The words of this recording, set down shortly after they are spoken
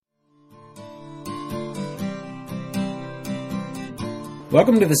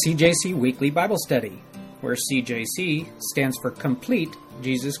Welcome to the CJC Weekly Bible Study, where CJC stands for Complete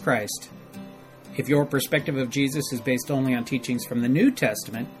Jesus Christ. If your perspective of Jesus is based only on teachings from the New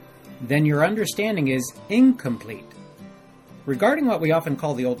Testament, then your understanding is incomplete. Regarding what we often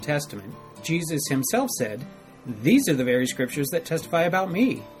call the Old Testament, Jesus himself said, "These are the very scriptures that testify about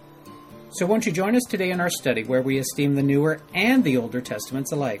me." So won't you join us today in our study where we esteem the newer and the older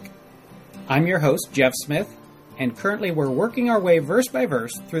testaments alike. I'm your host, Jeff Smith, and currently we're working our way verse by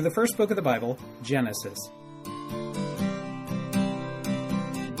verse through the first book of the Bible, Genesis. All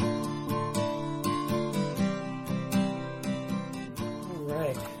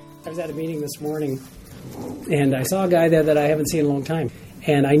right. I was at a meeting this morning, and I saw a guy there that I haven't seen in a long time,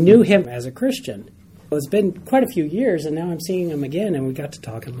 and I knew him as a Christian. Well, it's been quite a few years, and now I'm seeing him again, and we got to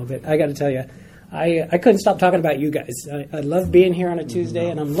talk a little bit. I got to tell you, I couldn't stop talking about you guys. I love being here on a Tuesday,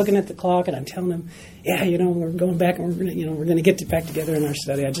 and I'm looking at the clock, and I'm telling him, we're going back, and we're going to get back together in our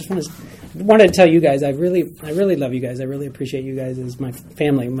study. I just wanted to tell you guys, I really love you guys. I really appreciate you guys as my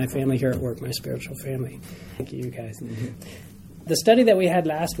family here at work, my spiritual family. Thank you guys. Mm-hmm. The study that we had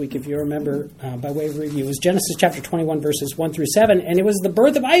last week, if you remember, by way of review, was Genesis chapter 21, verses 1 through 7, and it was the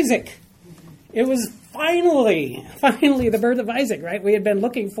birth of Isaac. It was finally the birth of Isaac, right? We had been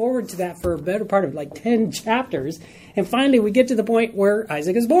looking forward to that for a better part of like 10 chapters, and finally we get to the point where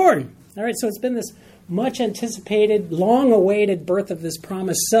Isaac is born. All right, so it's been this much anticipated, long-awaited birth of this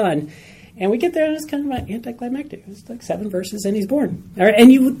promised son, and we get there and it's kind of anticlimactic. It's like 7 verses and he's born. All right, and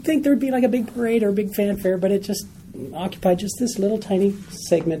you would think there would be like a big parade or a big fanfare, but it just occupied just this little tiny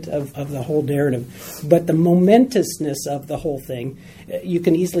segment of the whole narrative. But the momentousness of the whole thing, you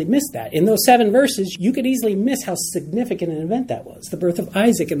can easily miss that. In those 7 verses, you could easily miss how significant an event that was, the birth of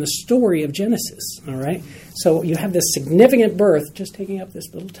Isaac and the story of Genesis, all right? So you have this significant birth just taking up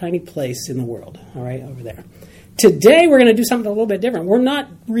this little tiny place in the world, all right, over there. Today, we're going to do something a little bit different. We're not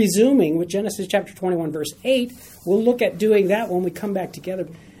resuming with Genesis chapter 21, verse 8. We'll look at doing that when we come back together.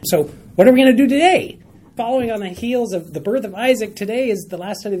 So what are we going to do today? Following on the heels of the birth of Isaac, today is the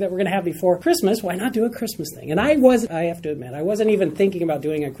last study that we're going to have before Christmas. Why not do a Christmas thing? And I have to admit, I wasn't even thinking about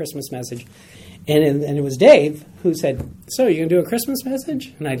doing a Christmas message. And it was Dave who said, "So, you going to do a Christmas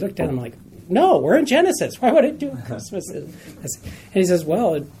message?" And I looked at him like, "No, we're in Genesis. Why would I do a Christmas?" And he says,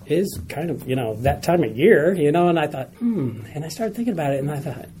 "Well, it is kind of, that time of year, And I thought, And I started thinking about it, and I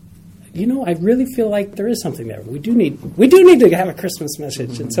thought, I really feel like there is something there. We do need to have a Christmas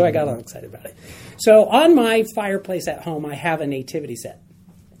message. And so I got all excited about it. So on my fireplace at home, I have a nativity set.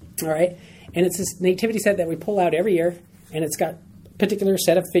 All right. And it's this nativity set that we pull out every year. And it's got a particular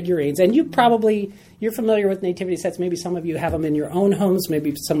set of figurines. And you're familiar with nativity sets. Maybe some of you have them in your own homes.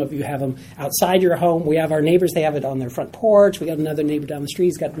 Maybe some of you have them outside your home. We have our neighbors. They have it on their front porch. We got another neighbor down the street.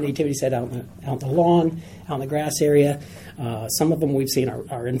 He's got the nativity set out on the lawn, out in the grass area. Some of them we've seen are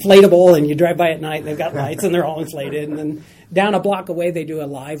inflatable, and you drive by at night, and they've got lights, and they're all inflated. And then down a block away, they do a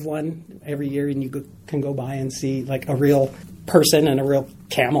live one every year, and you can go by and see like a real person and a real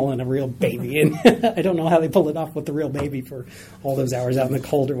camel and a real baby. And I don't know how they pull it off with the real baby for all those hours out in the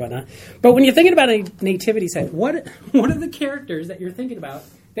cold or whatnot. But when you're thinking about a nativity set, what are the characters that you're thinking about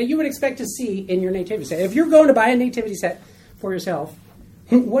that you would expect to see in your nativity set? If you're going to buy a nativity set for yourself,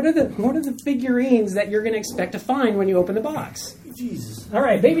 what are the figurines that you're going to expect to find when you open the box? Jesus. All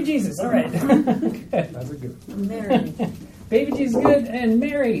right, baby Jesus. All right. Good. That's a good. Mary. Baby Jesus, good. And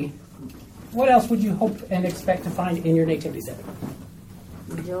Mary. What else would you hope and expect to find in your nativity set?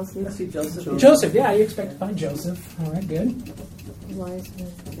 Joseph. I see Joseph. Joseph, yeah, you expect to find Joseph. All right, good. The wise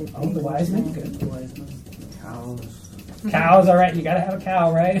men. Oh, the wise men, good. The wise men. Cows. Cows, all right, you got to have a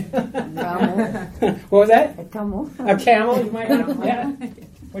cow, right? Camel. What was that? A camel. A camel, you might have, yeah.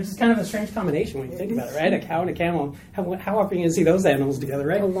 Which is kind of a strange combination when you think about it, right? A cow and a camel. How often are you going to see those animals together,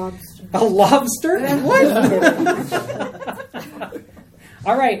 right? A lobster. A lobster? What?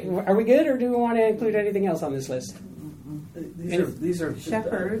 All right, are we good, or do we want to include anything else on this list? These are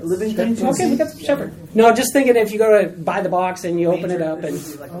shepherds. Living creatures. Okay, we got some shepherd. No, just thinking if you go to buy the box and you open it up and...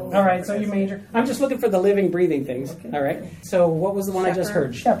 All right, so you manger. I'm just looking for the living, breathing things. Okay. All right. So what was the one I just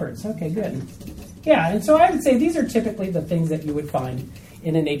heard? Shepherds. Okay, good. Yeah, and so I would say these are typically the things that you would find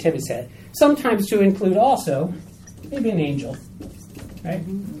in a nativity set. Sometimes to include also maybe an angel, right?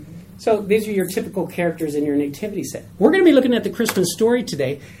 So these are your typical characters in your nativity set. We're going to be looking at the Christmas story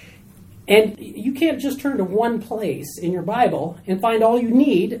today. And you can't just turn to one place in your Bible and find all you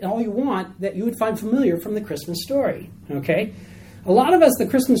need and all you want that you would find familiar from the Christmas story, okay? A lot of us, the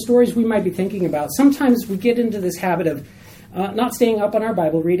Christmas stories we might be thinking about, sometimes we get into this habit of not staying up on our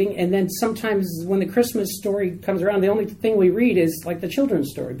Bible reading, and then sometimes when the Christmas story comes around, the only thing we read is like the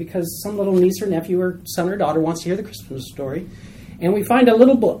children's story because some little niece or nephew or son or daughter wants to hear the Christmas story. and we find a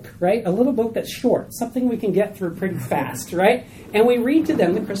little book, right? A little book that's short, something we can get through pretty fast, right? And we read to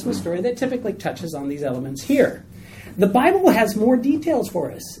them the Christmas story that typically touches on these elements here. The Bible has more details for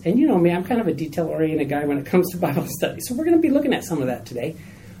us. And you know me, I'm kind of a detail-oriented guy when it comes to Bible study. So we're going to be looking at some of that today.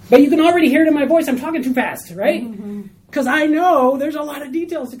 But you can already hear it in my voice. I'm talking too fast, right? Because I know there's a lot of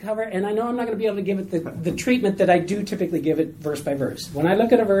details to cover, and I know I'm not going to be able to give it the treatment that I do typically give it verse by verse. When I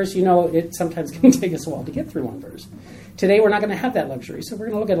look at a verse, you know, it sometimes can take us a while to get through one verse. Today, we're not going to have that luxury, so we're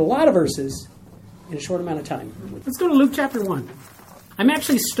going to look at a lot of verses in a short amount of time. Let's go to Luke chapter 1. I'm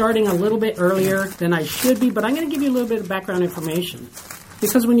actually starting a little bit earlier than I should be, but I'm going to give you a little bit of background information.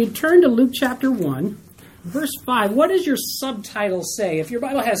 Because when you turn to Luke chapter 1, verse 5, what does your subtitle say? If your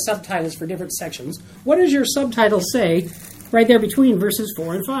Bible has subtitles for different sections, what does your subtitle say right there between verses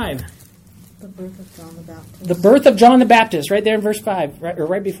 4 and 5? The birth of John the Baptist. The birth of John the Baptist, right there in verse 5,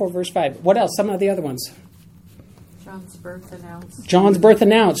 right before verse 5. What else? Some of the other ones. John's birth announced. John's birth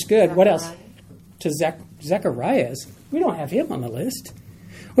announced. Good. Zechariah. What else? To Zechariah's. We don't have him on the list.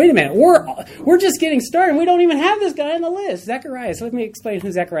 Wait a minute. We're just getting started. We don't even have this guy on the list. Zechariah. Let me explain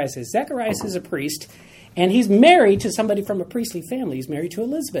who Zechariah is. Zechariah is a priest, and he's married to somebody from a priestly family. He's married to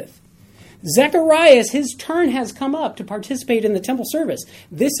Elizabeth. Zechariah, his turn has come up to participate in the temple service.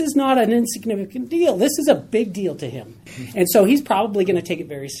 This is not an insignificant deal. This is a big deal to him. And so he's probably going to take it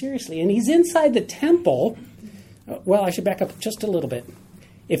very seriously. And he's inside the temple. Well, I should back up just a little bit.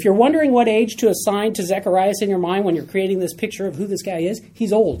 If you're wondering what age to assign to Zechariah in your mind when you're creating this picture of who this guy is,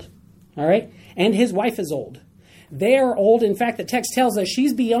 he's old. All right? And his wife is old. They are old. In fact, the text tells us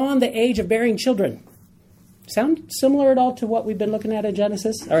she's beyond the age of bearing children. Sound similar at all to what we've been looking at in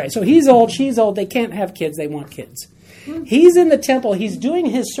Genesis? All right, so he's old, she's old. They can't have kids. They want kids. He's in the temple. He's doing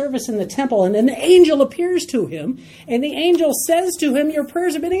his service in the temple, and an angel appears to him, and the angel says to him, your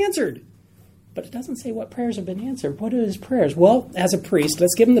prayers have been answered. But it doesn't say what prayers have been answered. What are his prayers? Well, as a priest,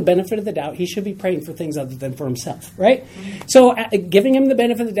 let's give him the benefit of the doubt. He should be praying for things other than for himself, right? So giving him the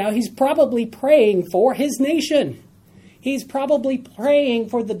benefit of the doubt, he's probably praying for his nation. He's probably praying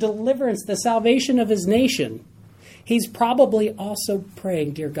for the deliverance, the salvation of his nation. He's probably also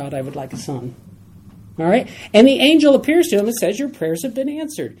praying, dear God, I would like a son. All right? And the angel appears to him and says, your prayers have been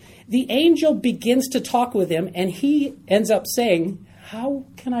answered. The angel begins to talk with him, and he ends up saying,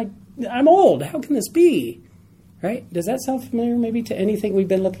 I'm old. How can this be? Right? Does that sound familiar maybe to anything we've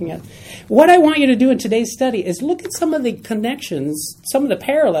been looking at? What I want you to do in today's study is look at some of the connections, some of the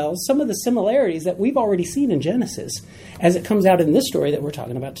parallels, some of the similarities that we've already seen in Genesis as it comes out in this story that we're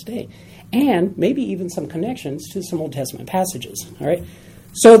talking about today. And maybe even some connections to some Old Testament passages. All right?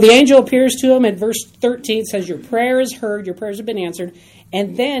 So the angel appears to him at verse 13, says, your prayer is heard, your prayers have been answered.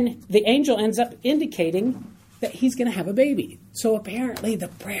 And then the angel ends up indicating that he's going to have a baby. So apparently the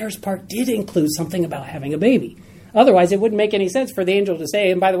prayers part did include something about having a baby. Otherwise, it wouldn't make any sense for the angel to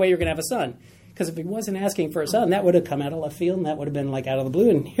say, and by the way, you're going to have a son. Because if he wasn't asking for a son, that would have come out of left field, and that would have been like out of the blue.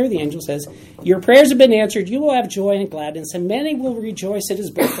 And here the angel says, your prayers have been answered. You will have joy and gladness, and many will rejoice at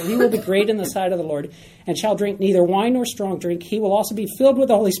his birth. For he will be great in the sight of the Lord, and shall drink neither wine nor strong drink. He will also be filled with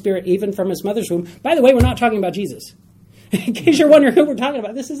the Holy Spirit, even from his mother's womb. By the way, we're not talking about Jesus. In case you're wondering who we're talking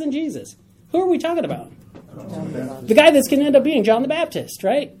about, this isn't Jesus. Who are we talking about? The guy that's going to end up being John the Baptist,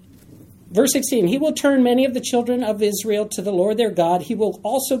 right? Verse 16, he will turn many of the children of Israel to the Lord their God. He will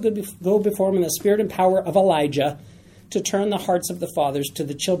also go before him in the spirit and power of Elijah to turn the hearts of the fathers to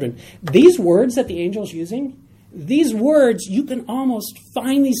the children. These words that the angel's using, these words, you can almost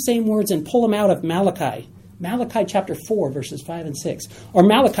find these same words and pull them out of Malachi. Malachi chapter 4, verses 5 and 6. Or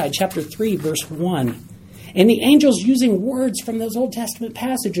Malachi chapter 3, verse 1. And the angel's using words from those Old Testament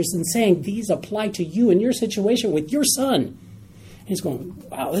passages and saying, these apply to you in your situation with your son. And he's going,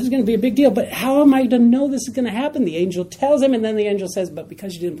 wow, this is going to be a big deal. But how am I to know this is going to happen? The angel tells him, and then the angel says, but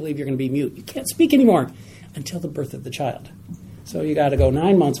because you didn't believe, you're going to be mute. You can't speak anymore until the birth of the child. So you got to go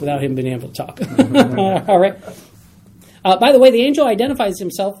 9 months without him being able to talk. All right. By the way, the angel identifies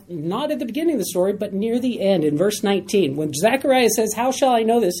himself not at the beginning of the story, but near the end in verse 19. When Zechariah says, how shall I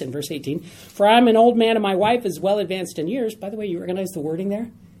know this? In verse 18, for I'm an old man and my wife is well advanced in years. By the way, you recognize the wording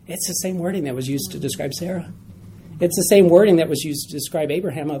there? It's the same wording that was used to describe Sarah. It's the same wording that was used to describe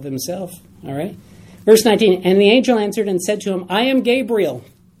Abraham of himself. All right. Verse 19, and the angel answered and said to him, I am Gabriel.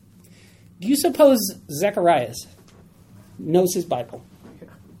 Do you suppose Zechariah knows his Bible?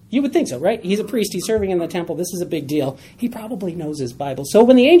 You would think so, right? He's a priest. He's serving in the temple. This is a big deal. He probably knows his Bible. So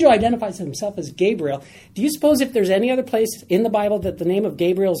when the angel identifies himself as Gabriel, do you suppose if there's any other place in the Bible that the name of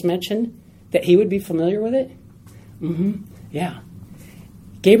Gabriel is mentioned, that he would be familiar with it? Yeah.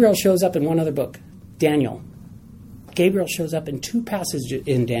 Gabriel shows up in one other book, Daniel. Gabriel shows up in 2 passages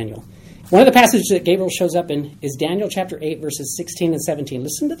in Daniel. One of the passages that Gabriel shows up in is Daniel chapter 8, verses 16 and 17.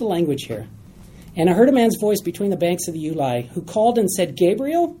 Listen to the language here. And I heard a man's voice between the banks of the Ulai, who called and said,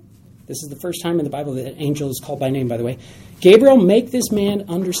 Gabriel, this is the first time in the Bible that an angel is called by name, by the way. Gabriel, make this man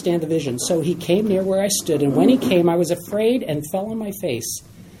understand the vision. So he came near where I stood, and when he came, I was afraid and fell on my face.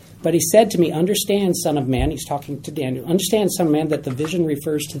 But he said to me, understand, son of man, he's talking to Daniel, understand, son of man, that the vision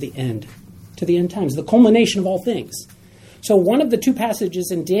refers to the end times, the culmination of all things. So one of the two passages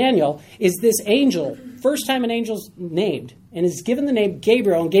in Daniel is this angel, first time an angel's named, and is given the name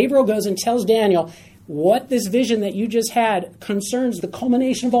Gabriel. And Gabriel goes and tells Daniel what this vision that you just had concerns the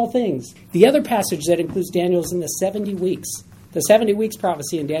culmination of all things. The other passage that includes Daniel is in the 70 weeks. The 70 weeks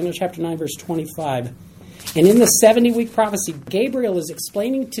prophecy in Daniel chapter 9, verse 25. And in the 70-week prophecy, Gabriel is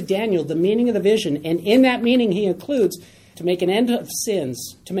explaining to Daniel the meaning of the vision. And in that meaning, he includes to make an end of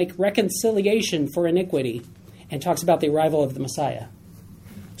sins, to make reconciliation for iniquity, and talks about the arrival of the Messiah.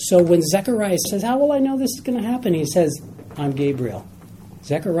 So when Zechariah says, how will I know this is going to happen? He says, I'm Gabriel.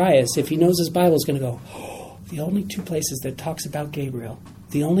 Zechariah, if he knows his Bible, is going to go, the only two places that talks about Gabriel,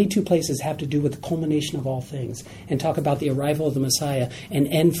 the only two places have to do with the culmination of all things and talk about the arrival of the Messiah, an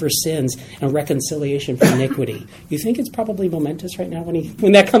end for sins, and reconciliation for iniquity. You think it's probably momentous right now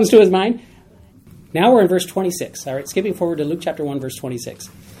when that comes to his mind? Now we're in verse 26. All right, skipping forward to Luke chapter 1, verse 26.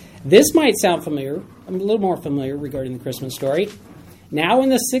 This might sound familiar. I'm a little more familiar regarding the Christmas story. Now in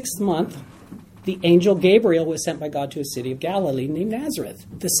the 6th month, the angel Gabriel was sent by God to a city of Galilee named Nazareth.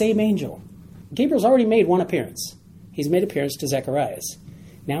 The same angel. Gabriel's already made one appearance. He's made appearance to Zacharias.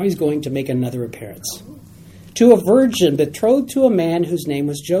 Now he's going to make another appearance. To a virgin betrothed to a man whose name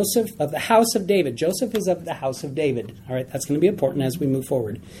was Joseph of the house of David. Joseph is of the house of David. All right, that's going to be important as we move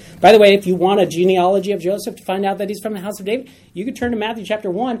forward. By the way, if you want a genealogy of Joseph to find out that he's from the house of David, you could turn to Matthew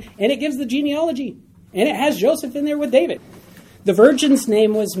chapter 1, and it gives the genealogy. And it has Joseph in there with David. The virgin's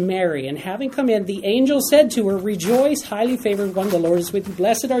name was Mary, and having come in, the angel said to her, Rejoice, highly favored one, the Lord is with you.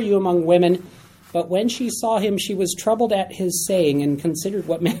 Blessed are you among women. But when she saw him, she was troubled at his saying and considered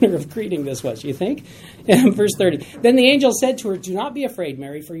what manner of greeting this was, you think? Verse 30. Then the angel said to her, Do not be afraid,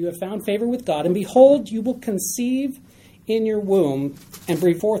 Mary, for you have found favor with God. And behold, you will conceive in your womb and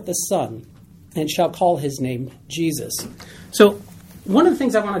bring forth a son, and shall call his name Jesus. So one of the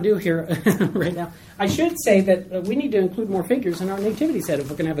things I want to do here right now, I should say that we need to include more figures in our nativity set if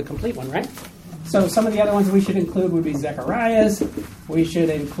we're going to have a complete one, right? So some of the other ones we should include would be Zacharias. We should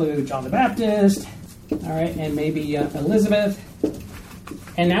include John the Baptist. All right, and maybe Elizabeth.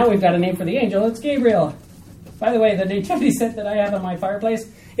 And now we've got a name for the angel. It's Gabriel. By the way, the nativity set that I have on my fireplace,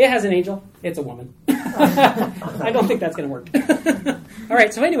 it has an angel. It's a woman. I don't think that's going to work. All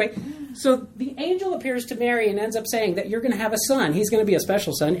right, so anyway, so the angel appears to Mary and ends up saying that you're going to have a son. He's going to be a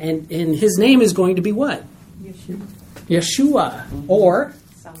special son, and his name is going to be what? Yeshua. Or?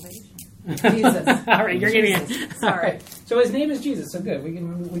 Salvation. Jesus. All right, you're getting it. Jesus. All right. So his name is Jesus. So good.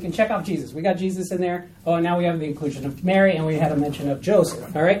 We can check off Jesus. We got Jesus in there. Oh, and now we have the inclusion of Mary, and we had a mention of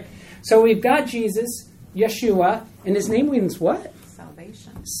Joseph. All right. So we've got Jesus, Yeshua, and his name means what?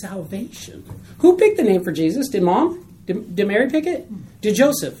 Salvation. Salvation. Who picked the name for Jesus? Did Mom? Did Mary pick it? Did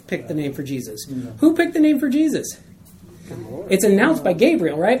Joseph pick the name for Jesus? No. Who picked the name for Jesus? It's announced by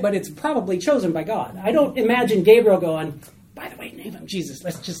Gabriel, right? But it's probably chosen by God. I don't imagine Gabriel going, by the way, name him Jesus.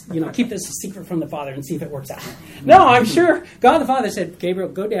 Let's just, keep this a secret from the Father and see if it works out. No, I'm sure God the Father said, Gabriel,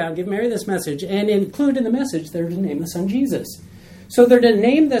 go down, give Mary this message, and include in the message, they're to name the son Jesus. So they're to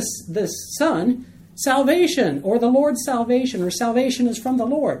name this son Salvation, or the Lord's salvation, or salvation is from the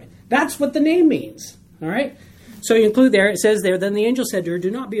Lord. That's what the name means. All right? So you include there, it says there, Then the angel said to her, Do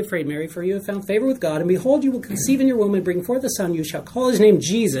not be afraid, Mary, for you have found favor with God, and behold, you will conceive in your womb and bring forth a son. You shall call his name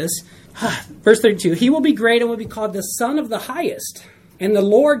Jesus. Verse 32, He will be great and will be called the Son of the Highest, and the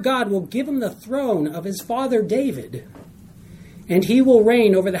Lord God will give him the throne of his father David, and he will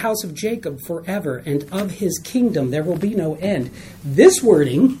reign over the house of Jacob forever, and of his kingdom there will be no end. This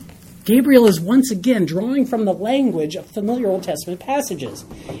wording, Gabriel is once again drawing from the language of familiar Old Testament passages.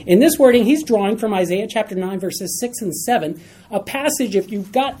 In this wording, he's drawing from Isaiah chapter 9, verses 6 and 7, a passage, if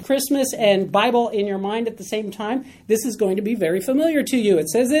you've got Christmas and Bible in your mind at the same time, this is going to be very familiar to you. It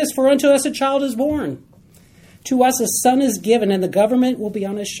says this, For unto us a child is born, to us a son is given, and the government will be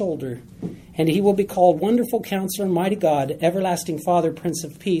on his shoulder, and he will be called Wonderful Counselor, Mighty God, Everlasting Father, Prince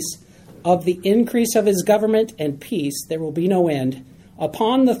of Peace. Of the increase of his government and peace there will be no end,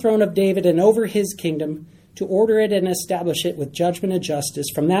 upon the throne of David and over his kingdom, to order it and establish it with judgment and justice.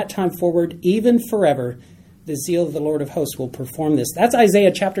 From that time forward, even forever, the zeal of the Lord of hosts will perform this. That's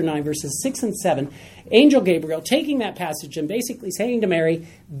Isaiah chapter 9, verses 6 and 7. Angel Gabriel taking that passage and basically saying to Mary,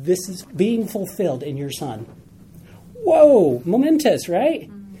 this is being fulfilled in your son. Whoa, momentous,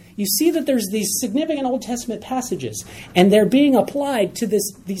 right? you see that there's these significant Old Testament passages, and they're being applied to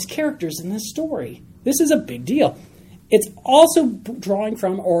these characters in this story. This is a big deal. It's also drawing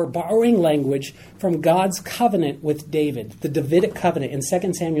from or borrowing language from God's covenant with David, the Davidic covenant in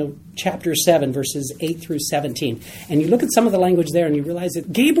 2 Samuel chapter 7, verses 8 through 17. And you look at some of the language there and you realize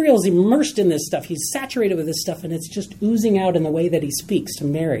that Gabriel's immersed in this stuff. He's saturated with this stuff, and it's just oozing out in the way that he speaks to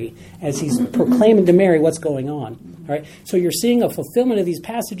Mary as he's proclaiming to Mary what's going on. All right? So you're seeing a fulfillment of these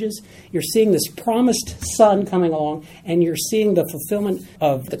passages. You're seeing this promised son coming along, and you're seeing the fulfillment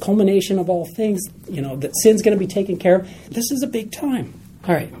of the culmination of all things, that sin's going to be taken care of. This is a big time.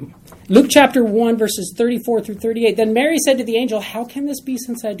 All right. Luke chapter 1, verses 34 through 38. Then Mary said to the angel, "How can this be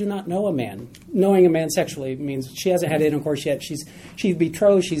since I do not know a man?" Knowing a man sexually means she hasn't had intercourse yet. She's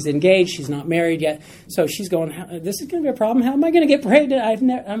betrothed. She's engaged. She's not married yet. So she's going, this is going to be a problem. How am I going to get pregnant?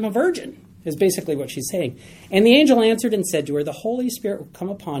 I'm a virgin, is basically what she's saying. And the angel answered and said to her, "The Holy Spirit will come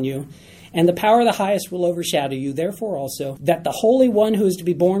upon you, and the power of the highest will overshadow you. Therefore also, that the Holy One who is to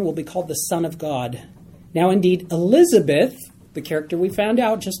be born will be called the Son of God. Now indeed, Elizabeth," the character we found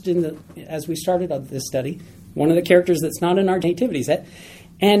out just as we started on this study, one of the characters that's not in our nativity set,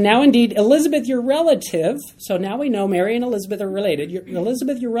 "and now indeed, Elizabeth, your relative," so now we know Mary and Elizabeth are related,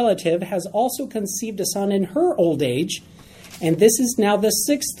 "Elizabeth, your relative, has also conceived a son in her old age, and this is now the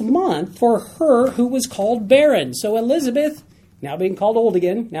 6th month for her who was called barren." So Elizabeth, now being called old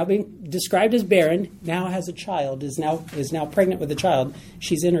again, now being described as barren, now has a child, is now pregnant with a child.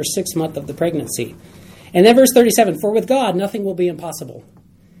 She's in her 6th month of the pregnancy. And then verse 37, "For with God nothing will be impossible."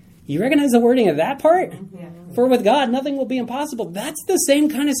 You recognize the wording of that part? Yeah. "For with God nothing will be impossible." That's the same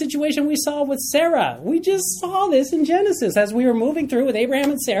kind of situation we saw with Sarah. We just saw this in Genesis as we were moving through with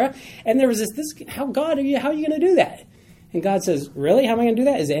Abraham and Sarah, and there was this how are you going to do that? And God says, "Really? How am I going to do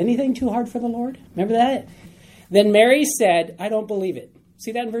that? Is anything too hard for the Lord?" Remember that? Then Mary said, "I don't believe it."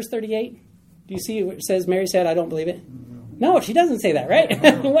 See that in verse 38? Do you see it says Mary said, "I don't believe it"? No, she doesn't say that,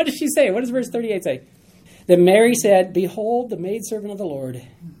 right? What does she say? What does verse 38 say? Then Mary said, "Behold, the maidservant of the Lord.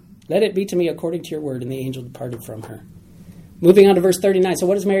 Let it be to me according to your word." And the angel departed from her. Moving on to verse 39. So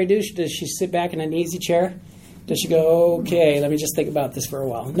what does Mary do? Does she sit back in an easy chair? Does she go, "Okay, let me just think about this for a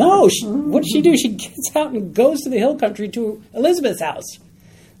while"? No. What does she do? She gets out and goes to the hill country to Elizabeth's house.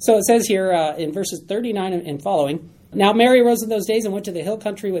 So it says here in verses 39 and following, "Now Mary rose in those days and went to the hill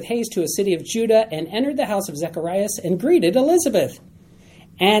country with haste to a city of Judah and entered the house of Zacharias and greeted Elizabeth.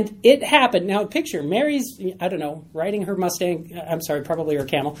 And it happened." Now picture, Mary's, riding her Mustang, probably her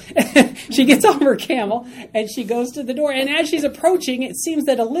camel. She gets on her camel and she goes to the door. And as she's approaching, it seems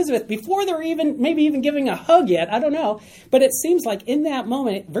that Elizabeth, before they're maybe even giving a hug yet, I don't know. But it seems like in that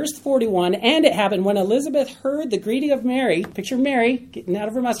moment, verse 41, "And it happened when Elizabeth heard the greeting of Mary," picture Mary getting out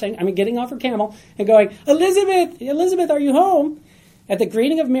of her Mustang, getting off her camel and going, Elizabeth, are you home?" At the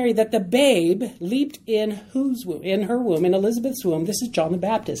greeting of Mary, that the babe leaped in whose womb? In her womb, in Elizabeth's womb. This is John the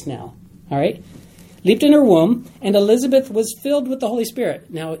Baptist now. All right? Leaped in her womb, and Elizabeth was filled with the Holy Spirit.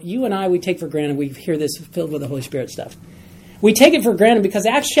 Now, you and I, we take for granted, we hear this filled with the Holy Spirit stuff. We take it for granted because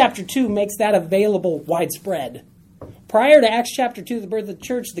Acts chapter 2 makes that available widespread. Prior to Acts chapter 2, the birth of the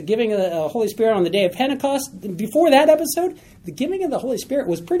church, the giving of the Holy Spirit on the day of Pentecost, before that episode, the giving of the Holy Spirit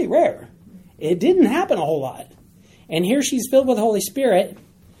was pretty rare. It didn't happen a whole lot. And here she's filled with the Holy Spirit.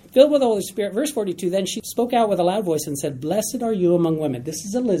 Filled with the Holy Spirit. Verse 42, "Then she spoke out with a loud voice and said, 'Blessed are you among women.'" This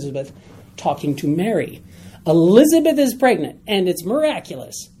is Elizabeth talking to Mary. Elizabeth is pregnant, and it's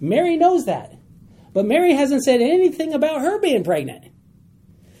miraculous. Mary knows that. But Mary hasn't said anything about her being pregnant.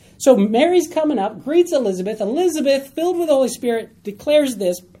 So Mary's coming up, greets Elizabeth. Elizabeth, filled with the Holy Spirit, declares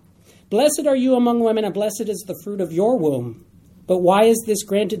this, "Blessed are you among women, and blessed is the fruit of your womb. But why is this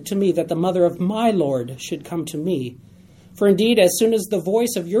granted to me, that the mother of my Lord should come to me? For indeed, as soon as the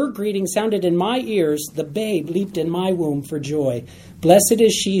voice of your greeting sounded in my ears, the babe leaped in my womb for joy. Blessed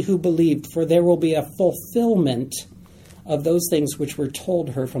is she who believed, for there will be a fulfillment of those things which were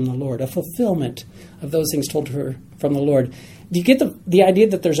told her from the Lord." A fulfillment of those things told her from the Lord. Do you get the idea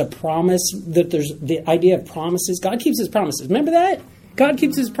that there's a promise, that there's the idea of promises? God keeps his promises. Remember that? God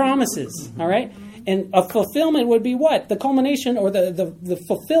keeps his promises, all right? And a fulfillment would be what? The culmination or the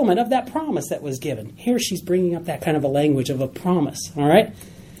fulfillment of that promise that was given. Here she's bringing up that kind of a language of a promise, all right?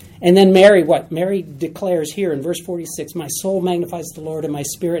 And then Mary, what? Mary declares here in verse 46, "My soul magnifies the Lord, and my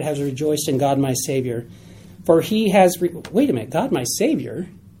spirit has rejoiced in God my Savior. For he has..." Wait a minute, God my Savior?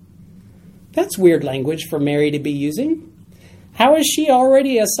 That's weird language for Mary to be using. How is she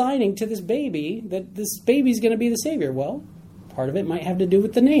already assigning to this baby that this baby's going to be the Savior? Well, part of it might have to do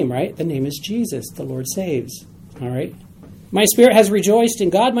with the name, right? The name is Jesus. The Lord saves. All right? My spirit has rejoiced in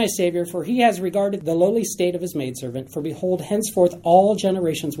God my Savior, for he has regarded the lowly state of his maidservant. For behold, henceforth all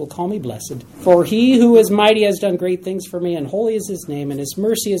generations will call me blessed. For he who is mighty has done great things for me, and holy is his name, and his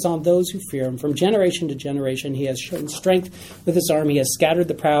mercy is on those who fear him. From generation to generation he has shown strength with his arm. He has scattered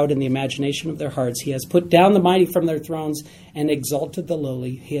the proud in the imagination of their hearts. He has put down the mighty from their thrones and exalted the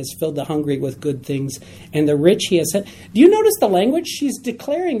lowly. He has filled the hungry with good things, and the rich he has sent. Do you notice the language? She's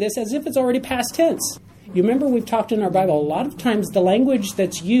declaring this as if it's already past tense. You remember we've talked in our Bible, a lot of times the language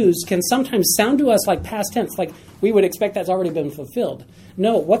that's used can sometimes sound to us like past tense, like we would expect that's already been fulfilled.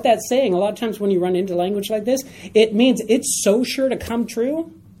 No, what that's saying, a lot of times when you run into language like this, it means it's so sure to come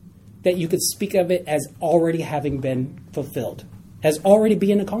true that you could speak of it as already having been fulfilled, as already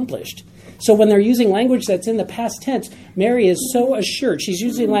being accomplished. So when they're using language that's in the past tense, Mary is so assured. She's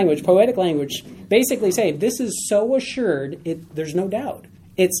using language, poetic language, basically saying this is so assured, there's no doubt.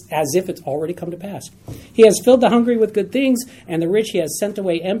 It's as if it's already come to pass. He has filled the hungry with good things, and the rich he has sent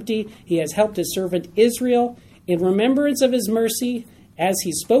away empty. He has helped his servant Israel in remembrance of his mercy, as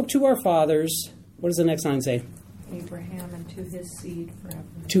he spoke to our fathers. What does the next line say? Abraham and to his seed forever.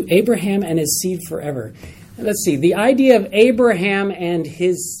 To Abraham and his seed forever. Let's see, the idea of Abraham and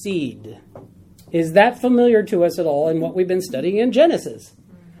his seed. Is that familiar to us at all in what we've been studying in Genesis?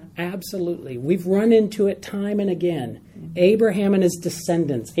 Absolutely. We've run into it time and again. Abraham and his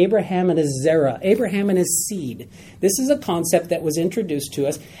descendants, Abraham and his Zerah, Abraham and his seed. This is a concept that was introduced to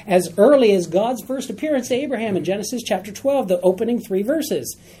us as early as God's first appearance to Abraham in Genesis chapter 12, the opening 3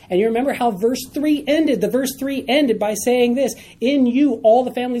 verses. And you remember how verse 3 ended. The verse 3 ended by saying this, in you all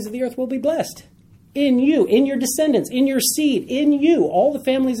the families of the earth will be blessed. In you, in your descendants, in your seed, in you, all the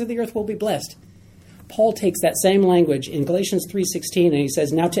families of the earth will be blessed. Paul takes that same language in Galatians 3:16 and he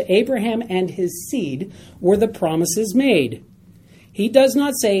says, now to Abraham and his seed were the promises made. He does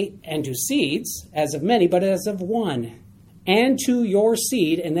not say, and to seeds, as of many, but as of one, and to your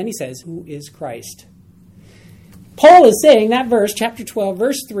seed, and then he says, who is Christ. Paul is saying that verse, chapter 12,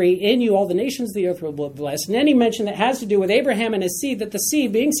 verse 3, in you all the nations of the earth will be blessed. And then he mentioned that has to do with Abraham and his seed, that the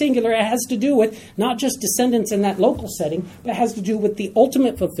seed, being singular, it has to do with not just descendants in that local setting, but it has to do with the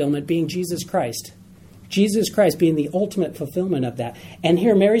ultimate fulfillment being Jesus Christ. Jesus Christ being the ultimate fulfillment of that. And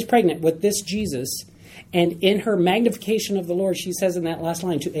here Mary's pregnant with this Jesus, and in her magnification of the Lord, she says in that last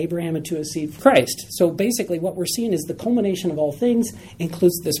line, to Abraham and to his seed, Christ. So basically what we're seeing is the culmination of all things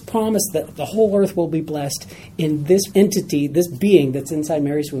includes this promise that the whole earth will be blessed in this entity, this being that's inside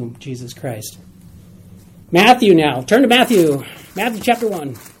Mary's womb, Jesus Christ. Matthew now. Turn to Matthew. Matthew chapter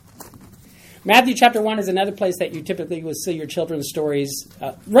 1. Matthew chapter 1 is another place that you typically will see your children's stories.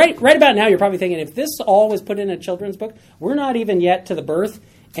 Right about now, you're probably thinking, if this all was put in a children's book, we're not even yet to the birth,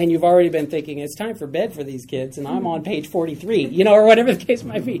 and you've already been thinking, it's time for bed for these kids, and I'm on page 43, or whatever the case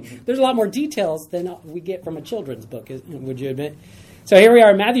might be. There's a lot more details than we get from a children's book, would you admit? So here we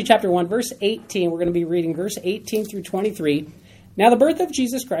are, Matthew chapter 1, verse 18. We're going to be reading verse 18 through 23. Now the birth of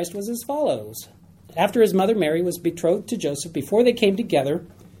Jesus Christ was as follows. After his mother Mary was betrothed to Joseph, before they came together,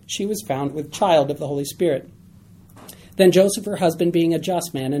 she was found with child of the Holy Spirit. Then Joseph, her husband, being a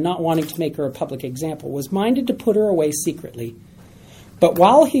just man and not wanting to make her a public example, was minded to put her away secretly. But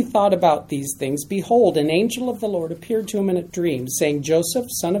while he thought about these things, behold, an angel of the Lord appeared to him in a dream, saying, Joseph,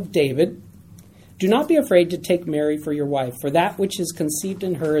 son of David, do not be afraid to take Mary for your wife, for that which is conceived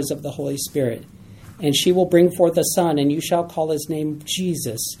in her is of the Holy Spirit. And she will bring forth a son, and you shall call his name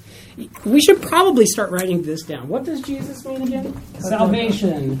Jesus. We should probably start writing this down. What does Jesus mean again?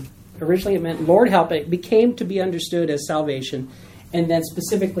 Salvation. Originally it meant Lord help. It became to be understood as salvation. And then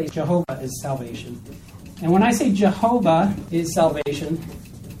specifically Jehovah is salvation. And when I say Jehovah is salvation,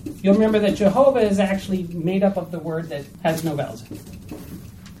 you'll remember that Jehovah is actually made up of the word that has no vowels.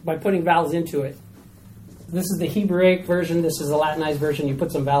 By putting vowels into it. This is the Hebraic version. This is the Latinized version. You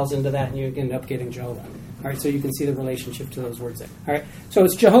put some vowels into that and you end up getting Jehovah. All right, so you can see the relationship to those words there. All right, so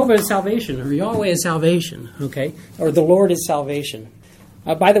it's Jehovah is salvation, or Yahweh is salvation, okay? Or the Lord is salvation.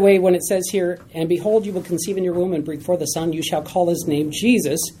 By the way, when it says here, and behold, you will conceive in your womb and bring forth a son, you shall call his name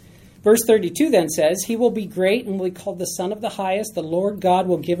Jesus. Verse 32 then says, he will be great and will be called the Son of the Highest. The Lord God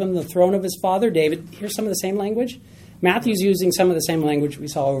will give him the throne of his father David. Here's some of the same language. Matthew's using some of the same language we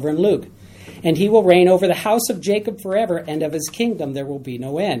saw over in Luke. And he will reign over the house of Jacob forever, and of his kingdom there will be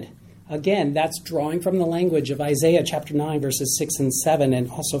no end. Again, that's drawing from the language of Isaiah chapter 9, verses 6 and 7, and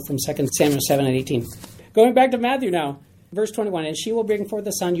also from 2 Samuel 7 and 18. Going back to Matthew now, verse 21, and she will bring forth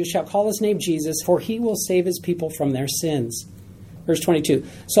a son, you shall call his name Jesus, for he will save his people from their sins. Verse 22,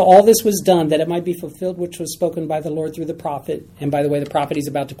 so all this was done that it might be fulfilled which was spoken by the Lord through the prophet. And by the way, the prophet he's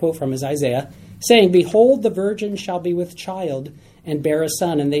about to quote from is Isaiah, saying, behold, the virgin shall be with child and bear a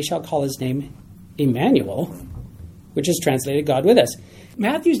son, and they shall call his name Emmanuel, which is translated God with us.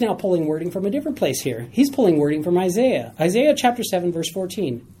 Matthew's now pulling wording from a different place here. He's pulling wording from Isaiah. Isaiah chapter 7, verse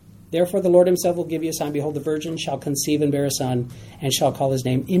 14. Therefore the Lord himself will give you a sign. Behold, the virgin shall conceive and bear a son, and shall call his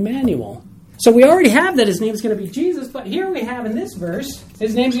name Emmanuel. So we already have that his name is going to be Jesus, but here we have in this verse,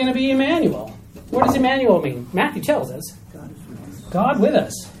 his name's going to be Emmanuel. What does Emmanuel mean? Matthew tells us. God with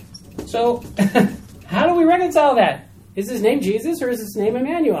us. So, how do we reconcile that? Is his name Jesus or is his name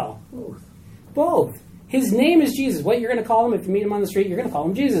Emmanuel? Both. His name is Jesus. What you're going to call him if you meet him on the street, you're going to call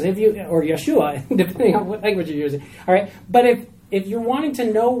him Jesus, or Yeshua, depending on what language you're using. All right. But if you're wanting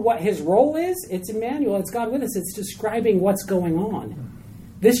to know what his role is, it's Emmanuel. It's God with us. It's describing what's going on.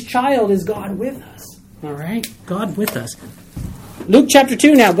 This child is God with us. All right. God with us. Luke chapter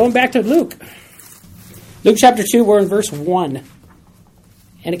 2 now. Going back to Luke. Luke chapter 2, we're in verse 1.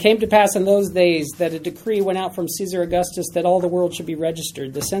 And it came to pass in those days that a decree went out from Caesar Augustus that all the world should be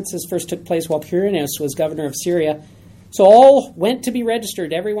registered. The census first took place while Quirinius was governor of Syria. So all went to be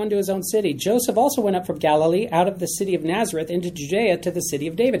registered, everyone to his own city. Joseph also went up from Galilee, out of the city of Nazareth, into Judea to the city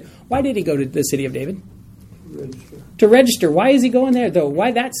of David. Why did he go to the city of David? To register. Why is he going there, though?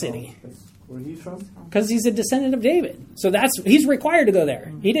 Why that city? Where he's from? Because he's a descendant of David. So he's required to go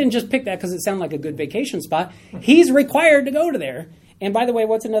there. He didn't just pick that because it sounded like a good vacation spot. He's required to go to there. And by the way,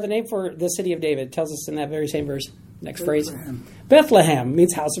 what's another name for the city of David? It tells us in that very same verse. Next phrase. Bethlehem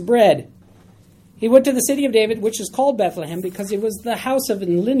means house of bread. He went to the city of David, which is called Bethlehem, because it was the house of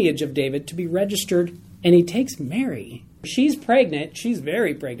and lineage of David to be registered. And he takes Mary. She's pregnant. She's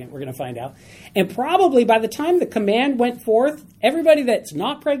very pregnant, we're going to find out. And probably by the time the command went forth, everybody that's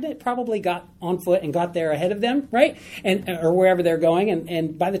not pregnant probably got on foot and got there ahead of them, right? Or wherever they're going.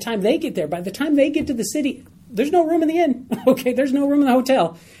 And by the time they get there, by the time they get to the city, there's no room in the inn, okay? There's no room in the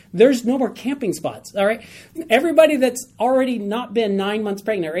hotel. There's no more camping spots, all right? Everybody that's already not been 9 months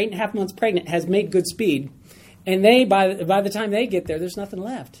pregnant or 8.5 months pregnant has made good speed. And by the time they get there, there's nothing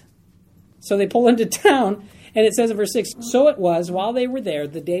left. So they pull into town, and it says in verse 6, So it was, while they were there,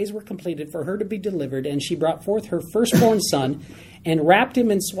 the days were completed for her to be delivered, and she brought forth her firstborn son, and wrapped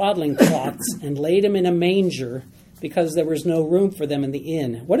him in swaddling cloths, and laid him in a manger, because there was no room for them in the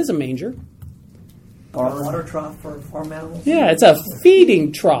inn. What is a manger? Or a water trough for farm animals? Yeah, it's a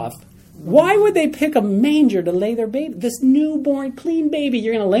feeding trough. Why would they pick a manger to lay their baby? This newborn, clean baby,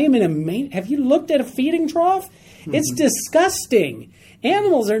 you're going to lay him in a manger? Have you looked at a feeding trough? It's disgusting.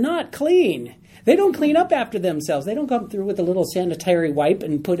 Animals are not clean. They don't clean up after themselves. They don't come through with a little sanitary wipe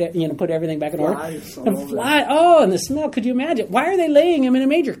and put everything back in order. And the smell. Could you imagine? Why are they laying him in a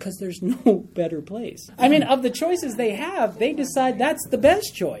manger? Because there's no better place. I mean, of the choices they have, they decide that's the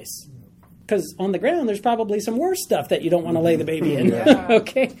best choice. Because on the ground, there's probably some worse stuff that you don't want to lay the baby in.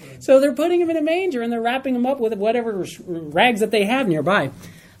 Okay? So they're putting him in a manger, and they're wrapping him up with whatever rags that they have nearby.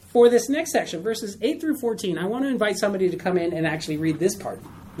 For this next section, verses 8 through 14, I want to invite somebody to come in and actually read this part.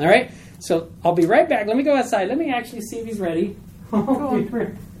 All right? So I'll be right back. Let me go outside. Let me actually see if he's ready.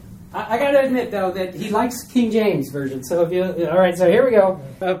 I got to admit, though, that he likes King James Version. So all right, so here we go.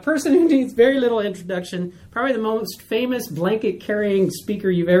 A person who needs very little introduction, probably the most famous blanket-carrying speaker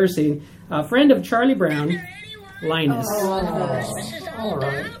you've ever seen, a friend of Charlie Brown, Linus. All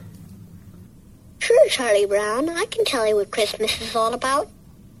right. Sure, Charlie Brown. I can tell you what Christmas is all about.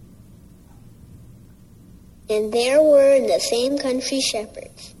 And there were in the same country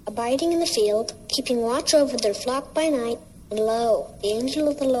shepherds, abiding in the field, keeping watch over their flock by night. And lo, the angel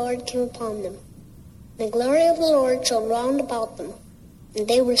of the Lord came upon them. And the glory of the Lord shone round about them. And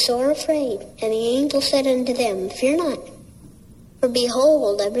they were sore afraid. And the angel said unto them, Fear not. For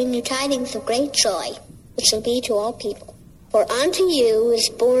behold, I bring you tidings of great joy, which shall be to all people. For unto you is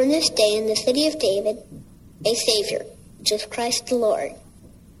born this day in the city of David a Savior, which is Christ the Lord.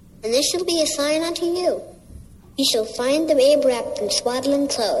 And this shall be a sign unto you. Ye shall find the babe wrapped in swaddling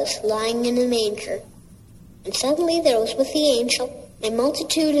clothes, lying in a manger. And suddenly there was with the angel a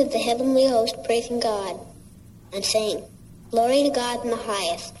multitude of the heavenly host praising God, and saying, Glory to God in the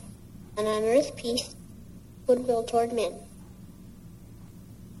highest, and on earth peace, goodwill toward men.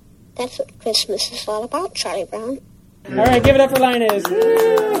 That's what Christmas is all about, Charlie Brown. All right, give it up for Linus.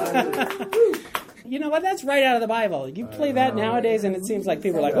 You know what? That's right out of the Bible. You play that nowadays, and it seems like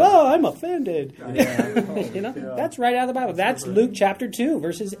people are like, "Oh, I'm offended." That's right out of the Bible. That's Luke chapter 2,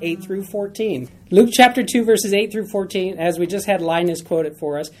 verses 8 through 14. Luke chapter 2, verses 8 through 14, as we just had Linus quote it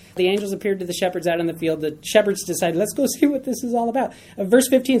for us. The angels appeared to the shepherds out in the field. The shepherds decided, let's go see what this is all about. Verse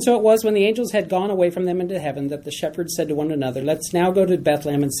 15, so it was when the angels had gone away from them into heaven that the shepherds said to one another, let's now go to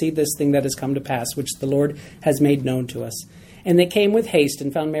Bethlehem and see this thing that has come to pass, which the Lord has made known to us. And they came with haste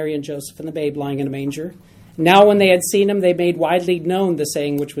and found Mary and Joseph and the babe lying in a manger. Now when they had seen him, they made widely known the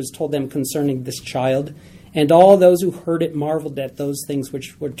saying which was told them concerning this child. And all those who heard it marveled at those things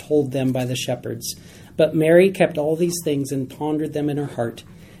which were told them by the shepherds. But Mary kept all these things and pondered them in her heart.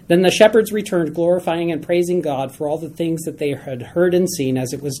 Then the shepherds returned, glorifying and praising God for all the things that they had heard and seen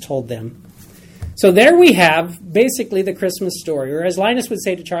as it was told them. So there we have basically the Christmas story, or as Linus would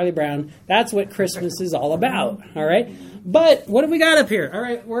say to Charlie Brown, that's what Christmas is all about, all right? But what have we got up here? All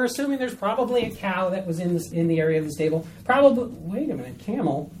right, we're assuming there's probably a cow that was in the area of the stable. Probably, wait a minute,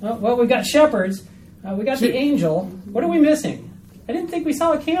 camel. Oh, well, we've got shepherds. We got the angel. What are we missing? I didn't think we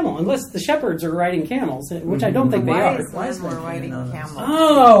saw a camel, unless the shepherds are riding camels, which I don't think they are. Wise men were riding camels.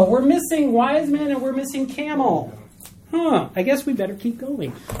 Oh, we're missing wise men and we're missing camel. I guess we better keep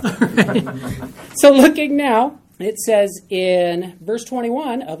going. So looking now, it says in verse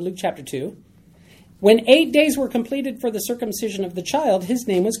 21 of Luke chapter 2, when 8 days were completed for the circumcision of the child, his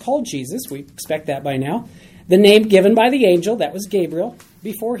name was called Jesus. We expect that by now. The name given by the angel, that was Gabriel,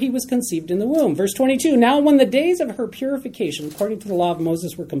 before he was conceived in the womb. Verse 22, now when the days of her purification, according to the law of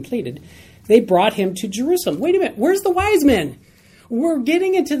Moses, were completed, they brought him to Jerusalem. Wait a minute, where's the wise men? We're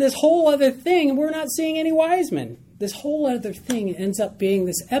getting into this whole other thing, and we're not seeing any wise men. This whole other thing ends up being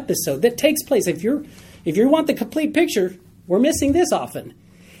this episode that takes place. If you want the complete picture, we're missing this often.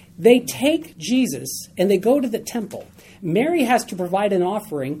 They take Jesus and they go to the temple. Mary has to provide an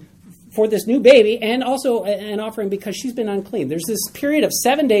offering for this new baby and also an offering because she's been unclean. There's this period of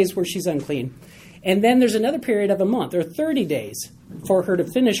 7 days where she's unclean. And then there's another period of a month or 30 days for her to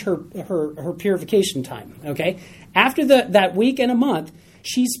finish her purification time. Okay? After that week and a month,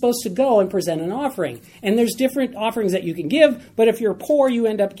 she's supposed to go and present an offering. And there's different offerings that you can give, but if you're poor, you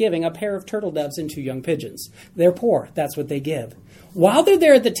end up giving a pair of turtle doves and 2 young pigeons. They're poor. That's what they give. While they're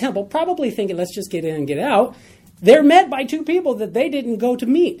there at the temple, probably thinking, let's just get in and get out, they're met by 2 people that they didn't go to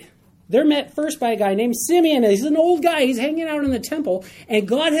meet. They're met first by a guy named Simeon. He's an old guy. He's hanging out in the temple. And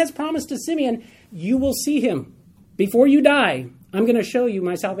God has promised to Simeon, you will see him. Before you die, I'm going to show you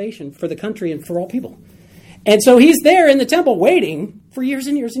my salvation for the country and for all people. And so he's there in the temple waiting for years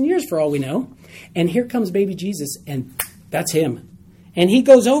and years and years for all we know. And here comes baby Jesus, and that's him. And he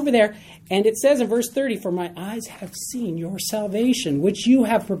goes over there, and it says in verse 30, for my eyes have seen your salvation, which you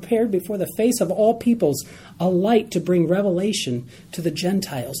have prepared before the face of all peoples, a light to bring revelation to the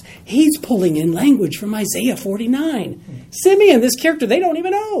Gentiles. He's pulling in language from Isaiah 49. Simeon, this character they don't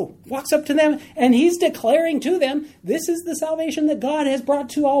even know, walks up to them, and he's declaring to them, this is the salvation that God has brought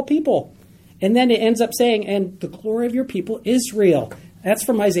to all people. And then it ends up saying, and the glory of your people, Israel. That's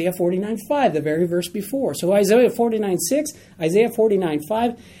from Isaiah 49:5, the very verse before. So Isaiah 49:6, Isaiah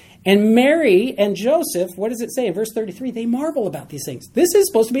 49:5. And Mary and Joseph, what does it say in verse 33? They marvel about these things. This is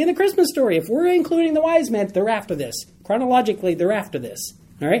supposed to be in the Christmas story. If we're including the wise men, they're after this. Chronologically, they're after this.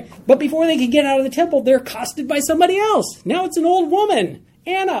 All right? But before they can get out of the temple, they're accosted by somebody else. Now it's an old woman.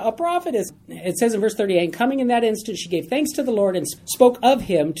 Anna, a prophetess. It says in verse 38, coming in that instant, she gave thanks to the Lord and spoke of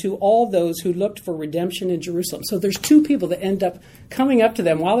him to all those who looked for redemption in Jerusalem. So there's 2 people that end up coming up to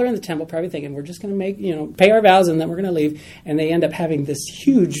them while they're in the temple, probably thinking, we're just going to pay our vows and then we're going to leave. And they end up having this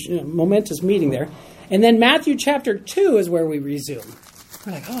huge, momentous meeting there. And then Matthew chapter 2 is where we resume.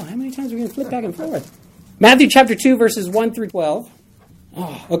 We're like, how many times are we going to flip back and forth? Matthew chapter 2, verses 1 through 12.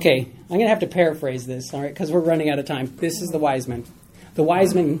 Oh, okay. I'm going to have to paraphrase this, all right, because we're running out of time. This is the wise men. The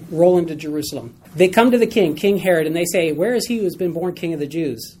wise men roll into Jerusalem. They come to the king, King Herod, and they say, where is he who has been born king of the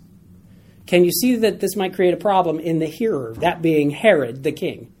Jews? Can you see that this might create a problem in the hearer, that being Herod the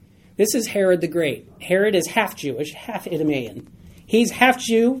king? This is Herod the Great. Herod is half Jewish, half Idumean. He's half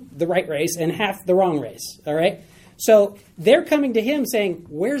Jew, the right race, and half the wrong race, all right? So they're coming to him saying,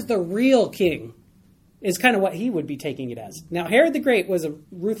 where's the real king? Is kind of what he would be taking it as. Now, Herod the Great was a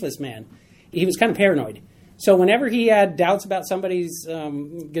ruthless man. He was kind of paranoid. So whenever he had doubts about somebody's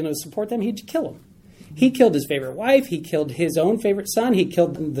going to support them, he'd kill them. He killed his favorite wife. He killed his own favorite son. He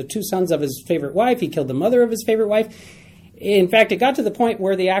killed the 2 sons of his favorite wife. He killed the mother of his favorite wife. In fact, it got to the point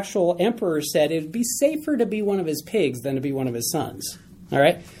where the actual emperor said it would be safer to be one of his pigs than to be one of his sons. All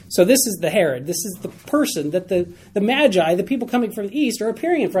right? So this is the Herod. This is the person that the Magi, the people coming from the east, are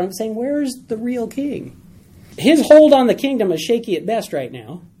appearing in front of saying, where's the real king? His hold on the kingdom is shaky at best right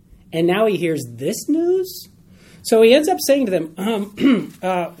now. And now he hears this news? So he ends up saying to them,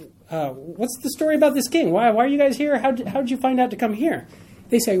 what's the story about this king? Why are you guys here? How did you find out to come here?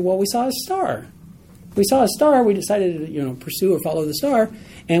 They say, well, we saw a star. We saw a star. We decided to pursue or follow the star,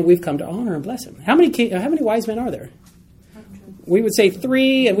 and we've come to honor and bless him. How many wise men are there? Hundreds. We would say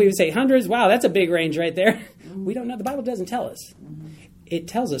 3, and we would say hundreds. Wow, that's a big range right there. We don't know. The Bible doesn't tell us. It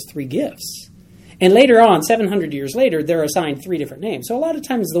tells us 3 gifts. And later on, 700 years later, they're assigned 3 different names. So a lot of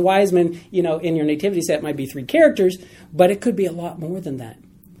times the wise men, in your nativity set might be 3 characters, but it could be a lot more than that.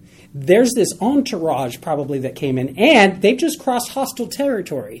 there's this entourage probably that came in, and they've just crossed hostile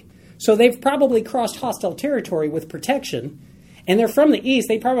territory. So they've probably crossed hostile territory with protection, and they're from the east.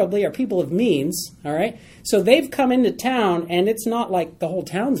 They probably are people of means, all right? So they've come into town, and it's not like the whole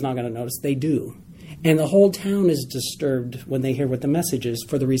town's not going to notice. They do. And the whole town is disturbed when they hear what the message is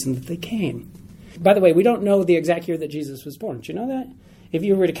for the reason that they came. By the way, we don't know the exact year that Jesus was born. Do you know that? If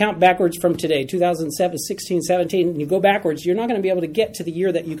you were to count backwards from today, 2007, 16, 17, and you go backwards, you're not going to be able to get to the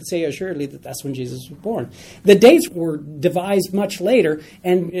year that you could say assuredly that that's when Jesus was born. The dates were devised much later,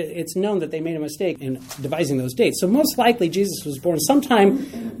 and it's known that they made a mistake in devising those dates. So most likely Jesus was born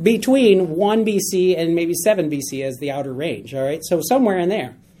sometime between 1 BC and maybe 7 BC as the outer range, all right? So somewhere in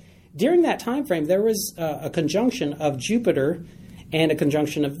there. During that time frame, there was a conjunction of Jupiter and a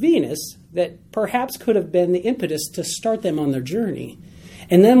conjunction of Venus that perhaps could have been the impetus to start them on their journey.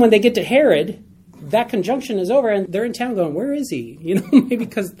 And then when they get to Herod, that conjunction is over, and they're in town going, where is he? Maybe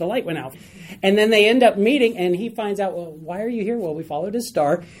because the light went out. And then they end up meeting, and he finds out, well, why are you here? Well, we followed his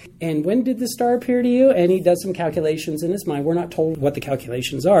star. And when did the star appear to you? And he does some calculations in his mind. We're not told what the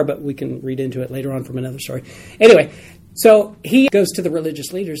calculations are, but we can read into it later on from another story. Anyway, so he goes to the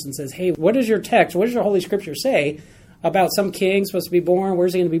religious leaders and says, hey, what does your text, what does your Holy Scripture say about some king supposed to be born?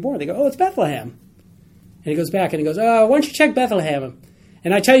 Where's he going to be born? They go, oh, it's Bethlehem. And he goes back and he goes, oh, why don't you check Bethlehem?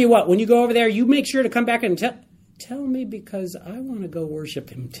 And I tell you what, when you go over there, you make sure to come back and tell me, because I want to go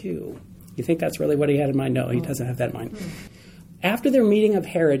worship him too. You think that's really what he had in mind? No, he doesn't have that in mind. After their meeting of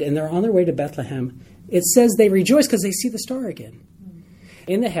Herod and they're on their way to Bethlehem, it says they rejoice because they see the star again.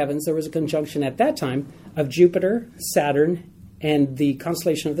 In the heavens, there was a conjunction at that time of Jupiter, Saturn, and the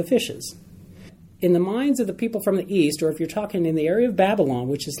constellation of the fishes. In the minds of the people from the east, or if you're talking in the area of Babylon,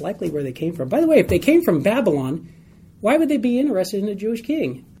 which is likely where they came from. By the way, if they came from Babylon, why would they be interested in a Jewish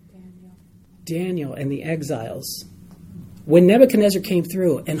king? Daniel and the exiles. When Nebuchadnezzar came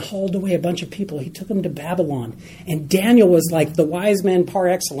through and hauled away a bunch of people, he took them to Babylon. And Daniel was like the wise man par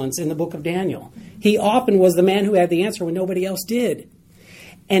excellence in the book of Daniel. He often was the man who had the answer when nobody else did.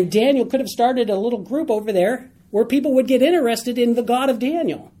 And Daniel could have started a little group over there where people would get interested in the God of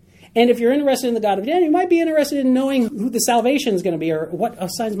Daniel. And if you're interested in the God of Daniel, you might be interested in knowing who the salvation is going to be or what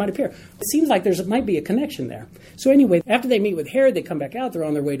signs might appear. It seems like there might be a connection there. So anyway, after they meet with Herod, they come back out. They're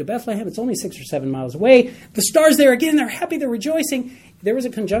on their way to Bethlehem. It's only 6 or 7 miles away. The star's there again. They're happy. They're rejoicing. There was a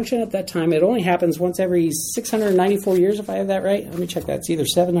conjunction at that time. It only happens once every 694 years, if I have that right. Let me check that. It's either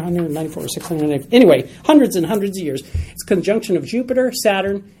 794 or 694. Anyway, hundreds and hundreds of years. It's a conjunction of Jupiter,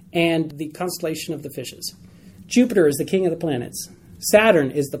 Saturn, and the constellation of the fishes. Jupiter is the king of the planets. Saturn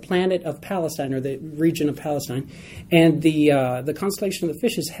is the planet of Palestine, or the region of Palestine. And the constellation of the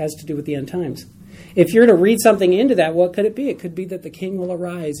fishes has to do with the end times. If you're to read something into that, what could it be? It could be that the king will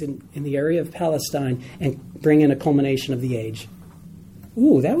arise in the area of Palestine and bring in a culmination of the age.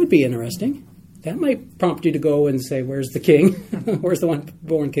 Ooh, that would be interesting. That might prompt you to go and say, where's the king? Where's the one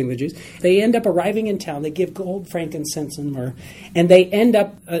born king of the Jews? They end up arriving in town. They give gold, frankincense, and myrrh. And they end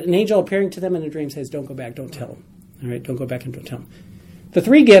up, an angel appearing to them in a dream says, don't go back, don't tell them. All right, don't go back and don't tell them. The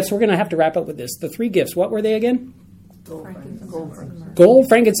 3 gifts, we're going to have to wrap up with this. The 3 gifts, what were they again? Gold,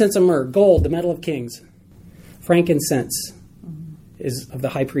 frankincense, and myrrh. Gold, the metal of kings. Frankincense is of the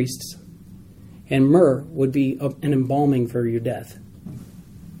high priests. And myrrh would be an embalming for your death.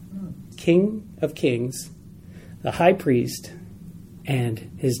 King of kings, the high priest,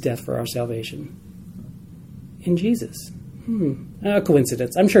 and his death for our salvation. In Jesus. A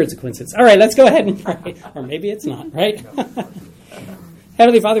coincidence. I'm sure it's a coincidence. All right, let's go ahead and pray. Or maybe it's not, right?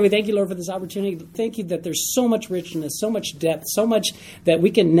 Heavenly Father, we thank you, Lord, for this opportunity. Thank you that there's so much richness, so much depth, so much that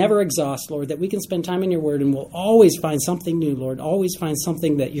we can never exhaust, Lord, that we can spend time in your word and we'll always find something new, Lord, always find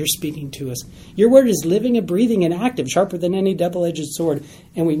something that you're speaking to us. Your word is living and breathing and active, sharper than any double-edged sword.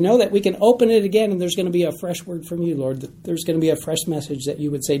 And we know that we can open it again and there's going to be a fresh word from you, Lord, that there's going to be a fresh message that you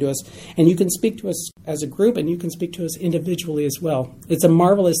would say to us. And you can speak to us as a group and you can speak to us individually as well. It's a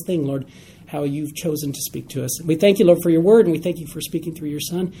marvelous thing, Lord, how you've chosen to speak to us. We thank you, Lord, for your word, and we thank you for speaking through your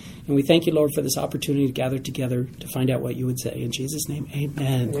Son. And we thank you, Lord, for this opportunity to gather together to find out what you would say. In Jesus' name,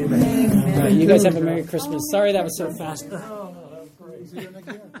 amen. Amen. All right, you guys have a Merry Christmas. Sorry that was so fast. Oh, that was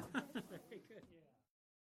great.